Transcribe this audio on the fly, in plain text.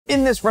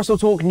In this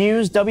WrestleTalk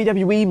news,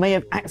 WWE may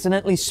have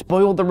accidentally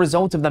spoiled the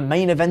result of the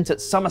main event at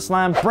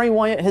SummerSlam, Bray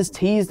Wyatt has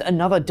teased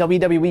another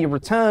WWE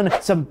return,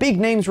 some big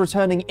names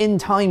returning in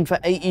time for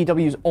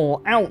AEW's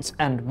All Out,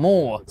 and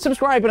more.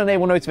 Subscribe and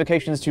enable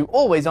notifications to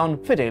always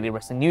on for daily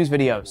wrestling news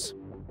videos.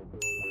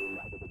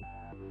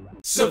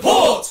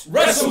 Support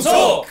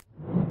WrestleTalk!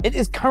 It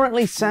is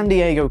currently San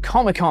Diego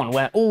Comic-Con,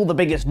 where all the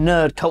biggest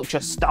nerd culture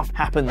stuff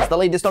happens, the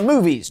latest on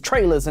movies,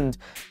 trailers, and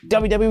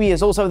WWE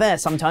is also there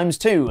sometimes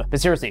too.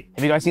 But seriously,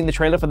 have you guys seen the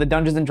trailer for the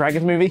Dungeons &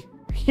 Dragons movie?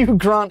 Hugh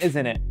Grant is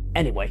in it.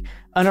 Anyway,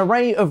 an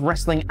array of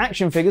wrestling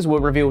action figures were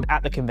revealed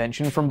at the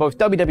convention from both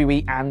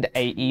WWE and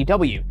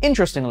AEW.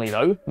 Interestingly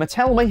though,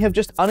 Mattel may have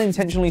just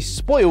unintentionally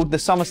spoiled the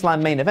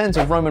SummerSlam main event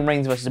of Roman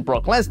Reigns vs.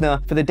 Brock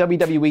Lesnar for the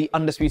WWE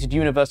Undisputed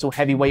Universal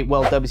Heavyweight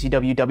World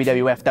WCW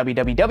WWF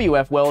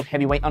WWF World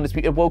Heavyweight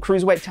Undisputed World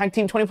Cruiserweight Tag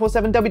Team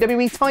 24/7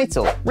 WWE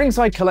title.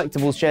 Ringside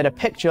Collectibles shared a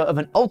picture of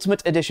an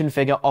Ultimate Edition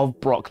figure of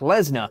Brock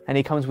Lesnar, and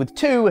he comes with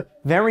two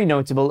very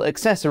notable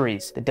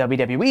accessories, the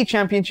WWE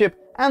Championship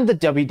and the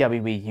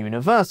WWE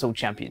Universal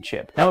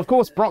Championship. Now, of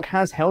course, Brock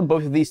has held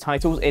both of these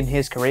titles in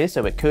his career,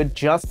 so it could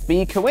just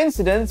be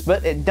coincidence,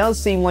 but it does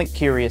seem like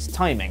curious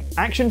timing.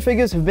 Action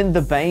figures have been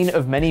the bane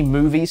of many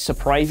movie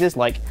surprises,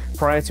 like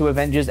prior to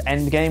Avengers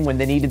Endgame when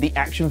they needed the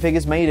action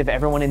figures made of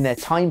everyone in their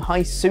time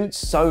heist suits,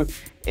 so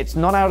it's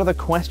not out of the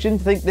question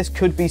to think this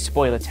could be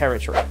spoiler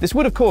territory. This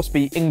would of course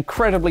be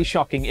incredibly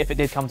shocking if it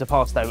did come to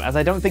pass though, as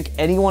I don't think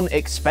anyone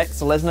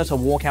expects Lesnar to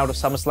walk out of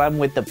SummerSlam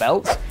with the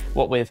belts,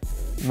 what with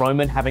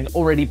Roman having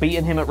already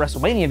beaten him at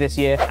WrestleMania this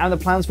year, and the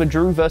plans for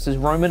Drew versus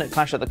Roman at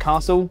Clash at the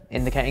Castle,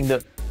 indicating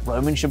that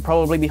Roman should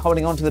probably be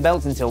holding on to the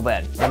belts until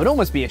then. It would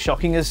almost be as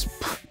shocking as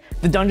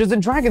the Dungeons &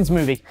 Dragons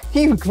movie.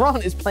 Hugh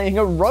Grant is playing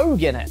a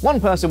rogue in it.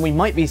 One person we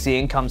might be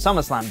seeing come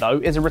SummerSlam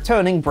though is a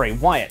returning Bray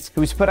Wyatt,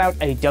 who's put out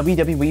a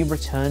WWE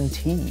return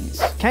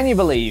tease. Can you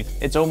believe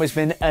it's almost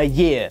been a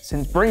year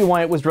since Bray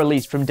Wyatt was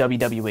released from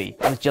WWE?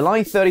 It was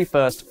July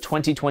 31st,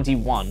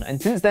 2021,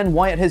 and since then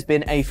Wyatt has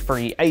been a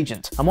free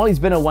agent. And while he's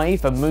been away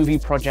for movie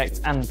projects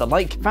and the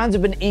like, fans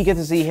have been eager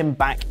to see him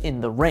back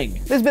in the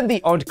ring. There's been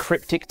the odd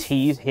cryptic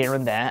tease here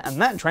and there,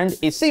 and that trend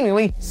is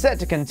seemingly set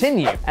to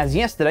continue, as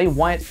yesterday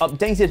Wyatt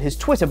updated his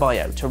Twitter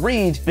bio to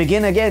read,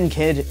 "Begin again,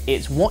 kid,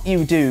 it's what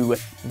you do,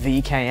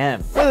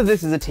 VKM." Whether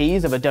this is a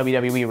tease of a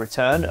WWE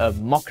return, a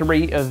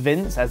mockery of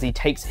Vince as he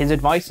takes his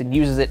advice and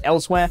uses it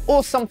elsewhere,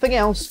 or something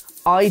else,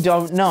 I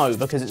don't know,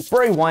 because it's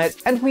Bray Wyatt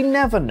and we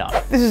never know.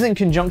 This is in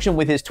conjunction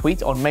with his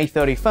tweet on May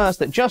 31st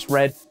that just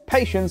read,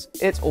 "Patience,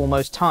 it's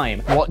almost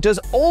time." What does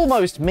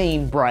almost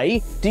mean,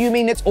 Bray? Do you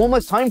mean it's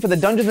almost time for the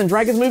Dungeons &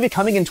 Dragons movie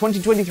coming in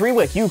 2023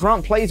 where Hugh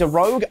Grant plays a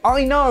rogue?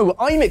 I know,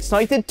 I'm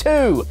excited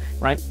too!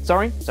 Right,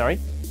 sorry.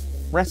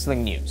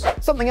 Wrestling news.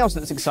 Something else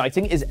that's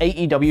exciting is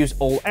AEW's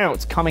All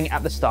Out, coming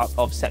at the start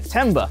of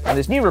September, and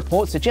there's new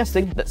reports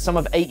suggesting that some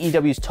of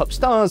AEW's top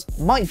stars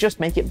might just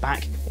make it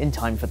back in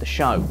time for the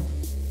show.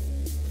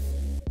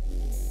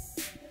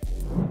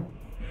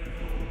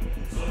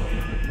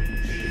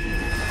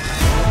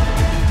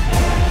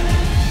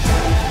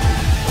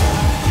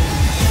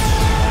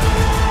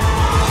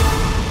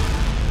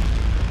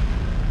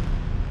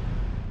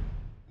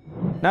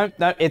 No,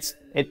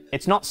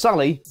 it's not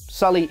Sully.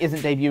 Sully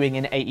isn't debuting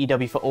in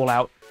AEW for All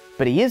Out,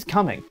 but he is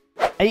coming.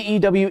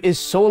 AEW is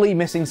sorely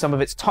missing some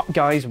of its top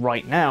guys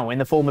right now, in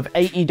the form of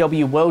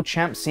AEW World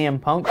Champ CM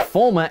Punk,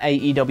 former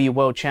AEW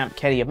World Champ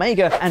Kenny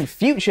Omega, and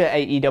future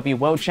AEW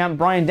World Champ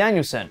Bryan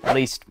Danielson. At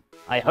least,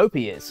 I hope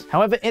he is.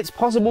 However, it's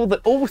possible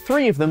that all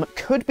three of them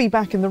could be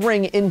back in the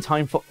ring in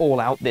time for All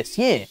Out this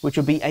year, which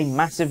would be a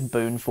massive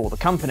boon for the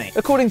company.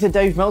 According to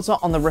Dave Meltzer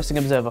on the Wrestling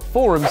Observer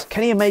forums,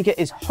 Kenny Omega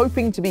is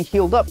hoping to be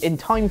healed up in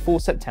time for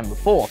September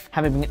 4th,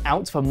 having been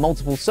out for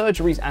multiple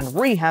surgeries and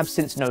rehab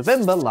since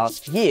November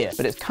last year,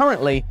 but it's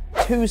currently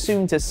too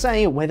soon to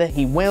say whether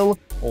he will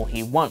or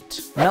he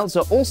won't. Meltzer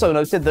also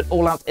noted that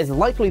All Out is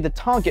likely the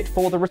target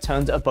for the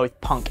returns of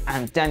both Punk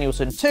and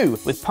Danielson too,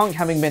 with Punk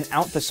having been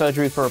out for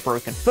surgery for a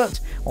broken foot,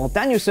 while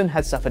Danielson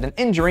had suffered an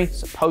injury,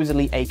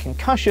 supposedly a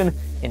concussion,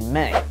 in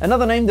May.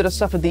 Another name that has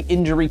suffered the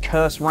injury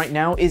curse right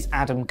now is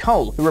Adam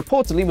Cole, who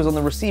reportedly was on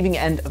the receiving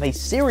end of a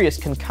serious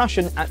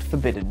concussion at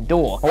Forbidden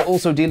Door, while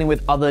also dealing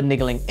with other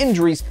niggling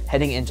injuries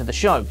heading into the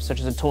show, such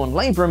as a torn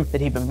labrum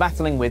that he'd been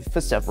battling with for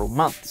several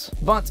months.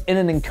 But in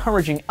an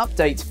encouraging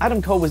update,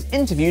 Adam Cole was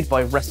interviewed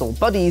by Wrestle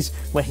Buddies,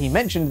 where he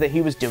mentioned that he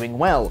was doing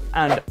well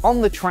and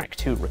on the track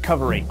to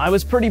recovery. "I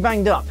was pretty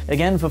banged up.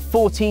 Again, for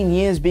 14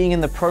 years being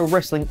in the pro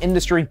wrestling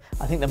industry,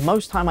 I think the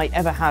most time I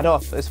ever had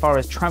off as far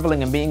as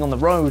traveling and being on the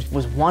road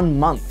was 1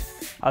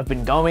 month. I've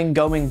been going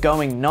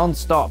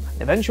non-stop.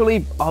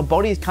 Eventually, our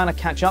bodies kind of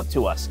catch up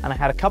to us, and I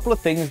had a couple of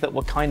things that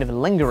were kind of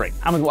lingering.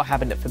 And with what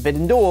happened at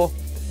Forbidden Door,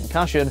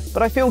 concussion,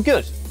 but I feel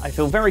good. I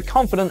feel very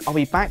confident I'll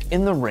be back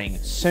in the ring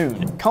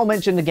soon." Cole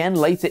mentioned again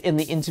later in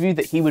the interview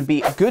that he would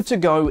be good to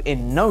go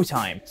in no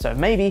time, so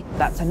maybe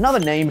that's another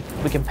name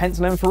we can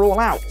pencil in for All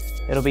Out.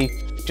 It'll be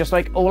just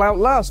like All Out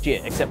last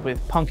year, except with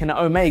Punk and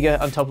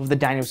Omega on top of the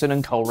Danielson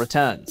and Cole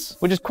returns.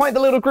 Which is quite the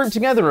little group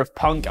together of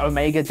Punk,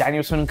 Omega,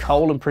 Danielson and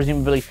Cole, and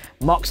presumably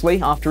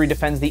Moxley after he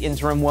defends the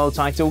interim world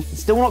title.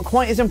 It's still not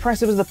quite as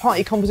impressive as the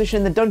party composition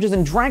in the Dungeons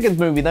and Dragons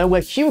movie though,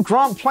 where Hugh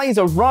Grant plays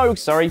a rogue.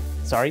 Sorry.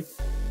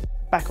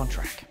 Back on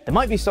track. There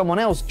might be someone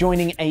else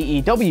joining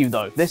AEW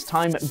though, this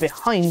time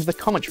behind the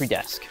commentary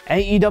desk.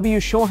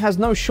 AEW sure has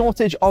no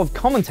shortage of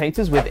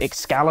commentators with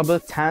Excalibur,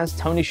 Taz,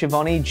 Tony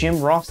Schiavone,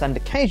 Jim Ross, and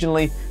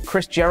occasionally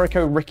Chris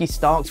Jericho, Ricky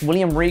Starks,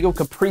 William Regal,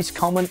 Caprice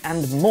Common,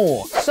 and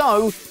more.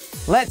 So,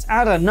 let's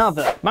add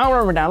another.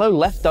 Mauro Ranallo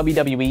left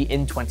WWE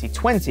in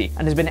 2020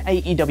 and has been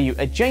AEW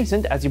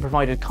adjacent as he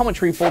provided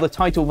commentary for the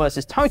title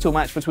versus title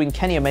match between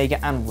Kenny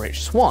Omega and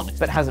Rich Swann,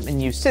 but hasn't been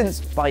used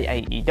since by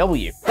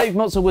AEW. Dave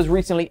Meltzer was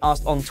recently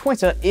asked on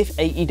Twitter if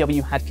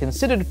AEW had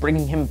considered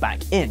bringing him back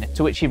in,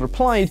 to which he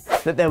replied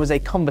that there was a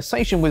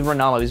conversation with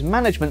Ranallo's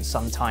management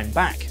some time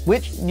back,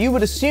 which you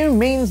would assume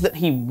means that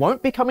he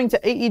won't be coming to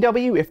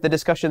AEW if the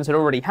discussions had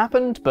already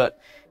happened, but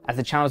as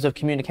the channels of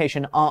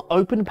communication are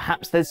open,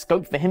 perhaps there's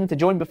scope for him to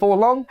join before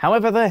long.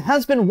 However, there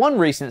has been one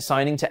recent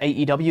signing to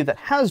AEW that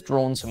has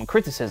drawn some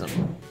criticism.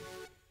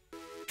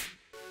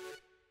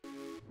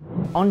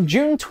 On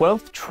June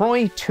 12th,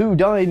 Troy Two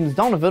Dimes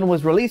Donovan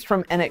was released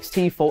from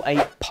NXT for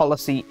a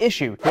policy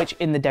issue, which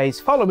in the days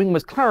following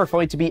was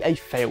clarified to be a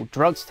failed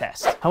drugs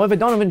test. However,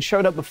 Donovan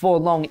showed up before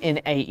long in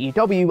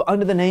AEW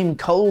under the name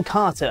Cole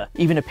Carter,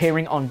 even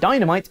appearing on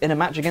Dynamite in a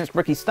match against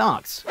Ricky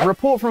Starks. A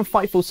report from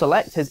Fightful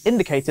Select has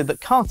indicated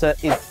that Carter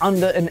is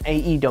under an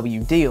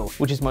AEW deal,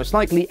 which is most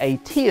likely a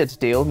tiered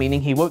deal,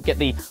 meaning he won't get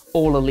the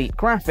All Elite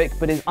graphic,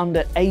 but is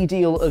under a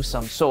deal of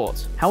some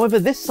sort. However,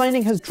 this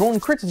signing has drawn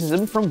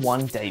criticism from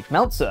one Dave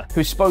Meltzer,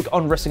 who spoke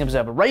on Wrestling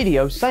Observer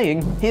Radio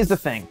saying, "Here's the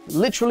thing,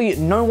 literally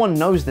no one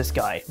knows this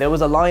guy. There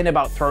was a line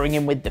about throwing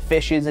him with the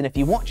fishes, and if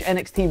you watch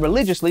NXT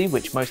religiously,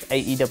 which most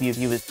AEW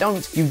viewers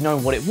don't, you'd know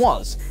what it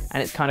was,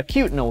 and it's kind of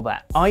cute and all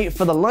that. I,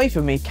 for the life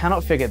of me,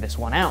 cannot figure this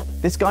one out.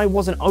 This guy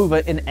wasn't over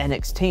in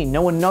NXT,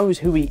 no one knows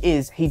who he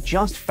is, he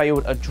just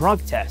failed a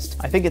drug test.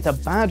 I think it's a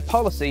bad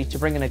policy to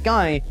bring in a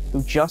guy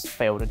who just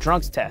failed a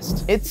drugs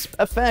test." It's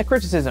a fair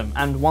criticism,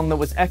 and one that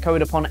was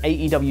echoed upon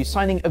AEW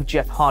signing of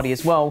Jeff Hardy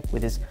as well,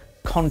 with his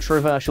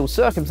controversial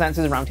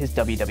circumstances around his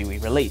WWE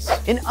release.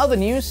 In other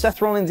news,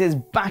 Seth Rollins is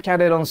back at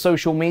it on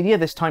social media,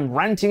 this time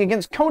ranting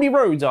against Cody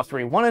Rhodes after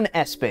he won an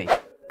ESPY.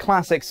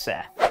 Classic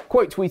Seth.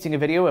 Quote tweeting a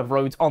video of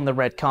Rhodes on the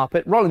red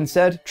carpet, Rollins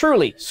said,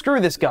 "Truly, screw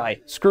this guy,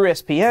 screw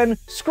SPN,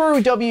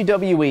 screw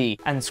WWE,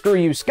 and screw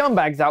you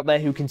scumbags out there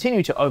who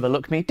continue to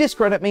overlook me,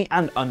 discredit me,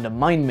 and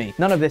undermine me.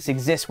 None of this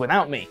exists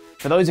without me.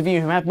 For those of you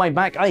who have my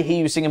back, I hear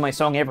you singing my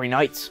song every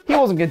night." He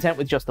wasn't content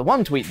with just the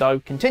one tweet though,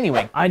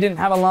 continuing, "I didn't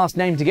have a last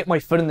name to get my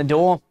foot in the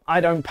door.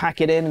 I don't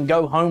pack it in and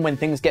go home when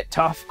things get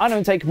tough. I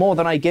don't take more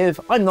than I give.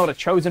 I'm not a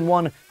chosen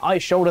one. I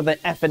shoulder the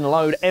effing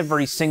load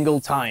every single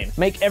time.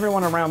 Make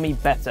everyone around me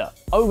better.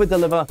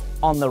 Over-deliver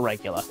on the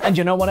regular." And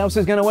you know what else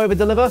is going to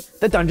over-deliver?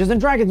 The Dungeons and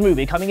Dragons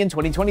movie coming in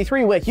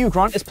 2023 where Hugh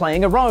Grant is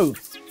playing a rogue.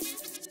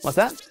 What's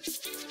that?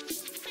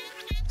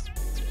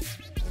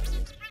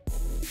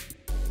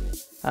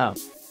 Oh.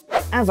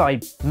 As I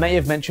may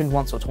have mentioned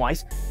once or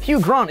twice, Hugh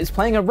Grant is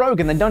playing a rogue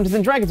in the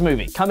Dungeons & Dragons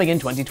movie, coming in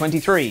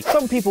 2023.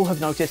 Some people have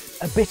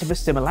noticed a bit of a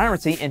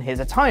similarity in his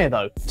attire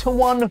though, to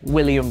one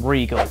William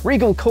Regal.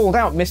 Regal called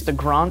out Mr.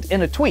 Grant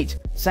in a tweet,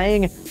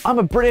 saying, "I'm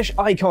a British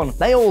icon,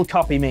 they all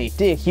copy me.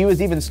 Dear Hugh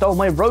has even stole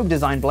my robe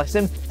design, bless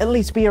him. At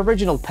least be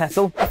original,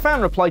 Petal." A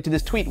fan replied to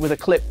this tweet with a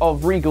clip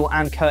of Regal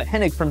and Kurt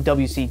Hennig from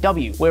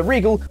WCW, where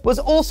Regal was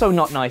also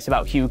not nice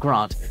about Hugh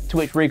Grant, to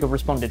which Regal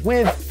responded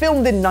with,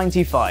 "Filmed in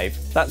 '95.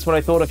 That's what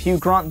I thought of Hugh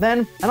Grant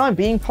then, and I'm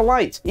being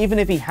polite. Even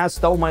if he has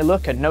stole my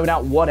look and no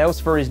doubt what else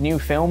for his new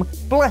film,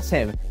 bless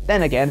him.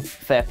 Then again,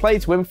 fair play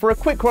to him for a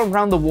quick run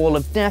round the wall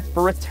of death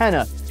for a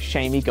tenner.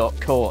 Shame he got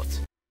caught."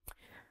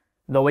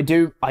 Though I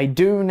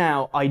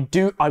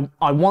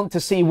want to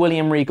see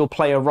William Regal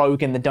play a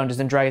rogue in the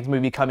Dungeons & Dragons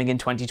movie coming in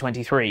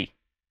 2023.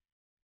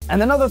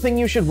 And another thing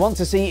you should want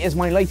to see is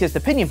my latest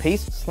opinion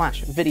piece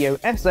 / video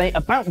essay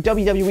about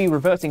WWE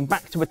reverting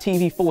back to a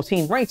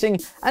TV-14 rating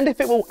and if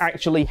it will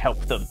actually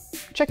help them.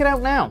 Check it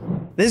out now.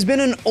 There's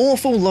been an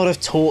awful lot of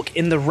talk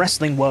in the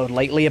wrestling world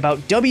lately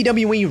about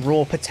WWE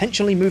Raw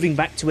potentially moving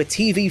back to a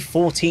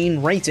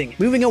TV-14 rating,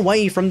 moving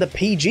away from the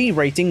PG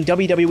rating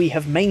WWE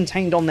have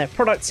maintained on their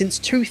product since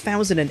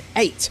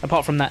 2008,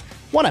 apart from that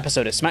one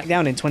episode of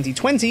SmackDown in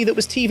 2020 that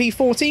was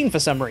TV-14 for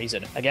some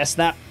reason. I guess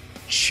that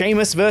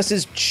Sheamus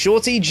versus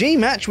Shorty G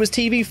match was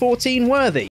TV-14 worthy.